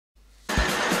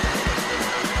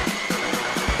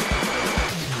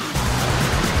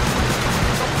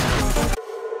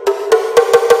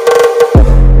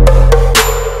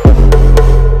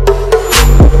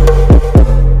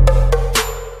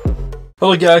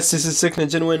Hello guys, this is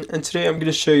Genuine, and today I'm going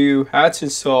to show you how to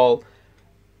install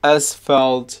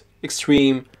Asphalt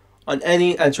Xtreme on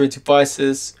any Android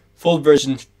devices, full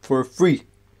version for free.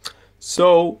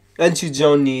 And you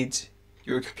don't need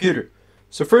your computer.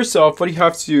 So first off, what you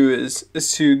have to do is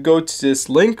to go to this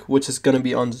link, which is going to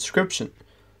be on the description.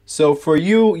 So for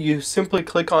you simply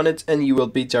click on it and you will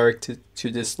be directed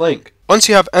to this link. Once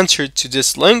you have entered to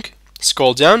this link,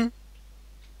 scroll down.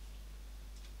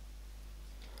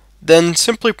 Then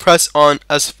simply press on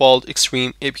Asphalt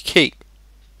Xtreme APK.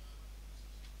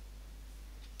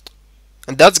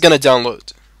 And that's gonna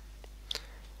download.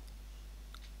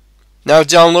 Now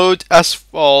download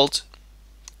Asphalt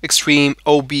Xtreme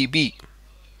OBB.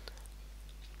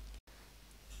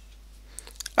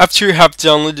 After you have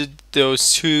downloaded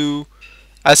those two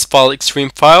Asphalt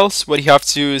Xtreme files, what you have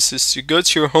to do is to go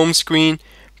to your home screen,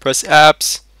 press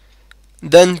Apps,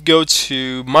 then go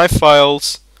to My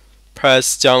Files,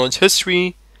 press Download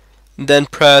History, then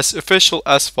press Official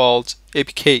Asphalt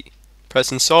APK.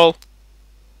 Press Install.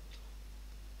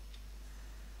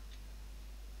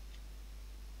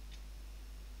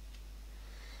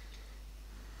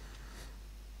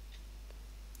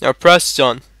 Now press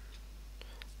Done.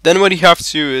 Then what you have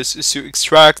to do is to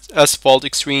extract Asphalt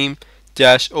Xtreme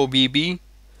 -OBB.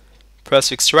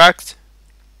 Press Extract.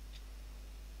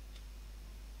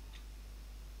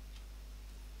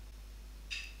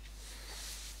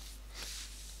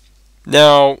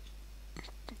 Now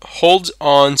hold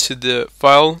on to the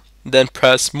file, then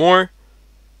press More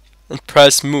and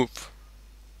press Move.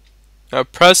 Now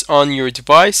press on your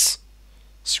device,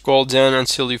 scroll down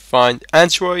until you find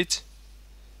Android,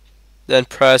 then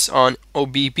press on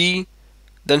OBB,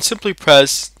 then simply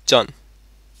press Done.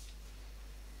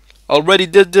 I already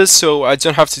did this, so I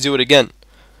don't have to do it again.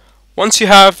 Once you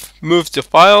have moved the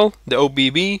file, the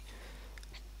OBB,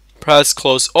 press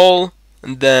Close All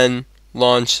and then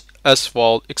launch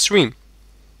Asphalt Xtreme.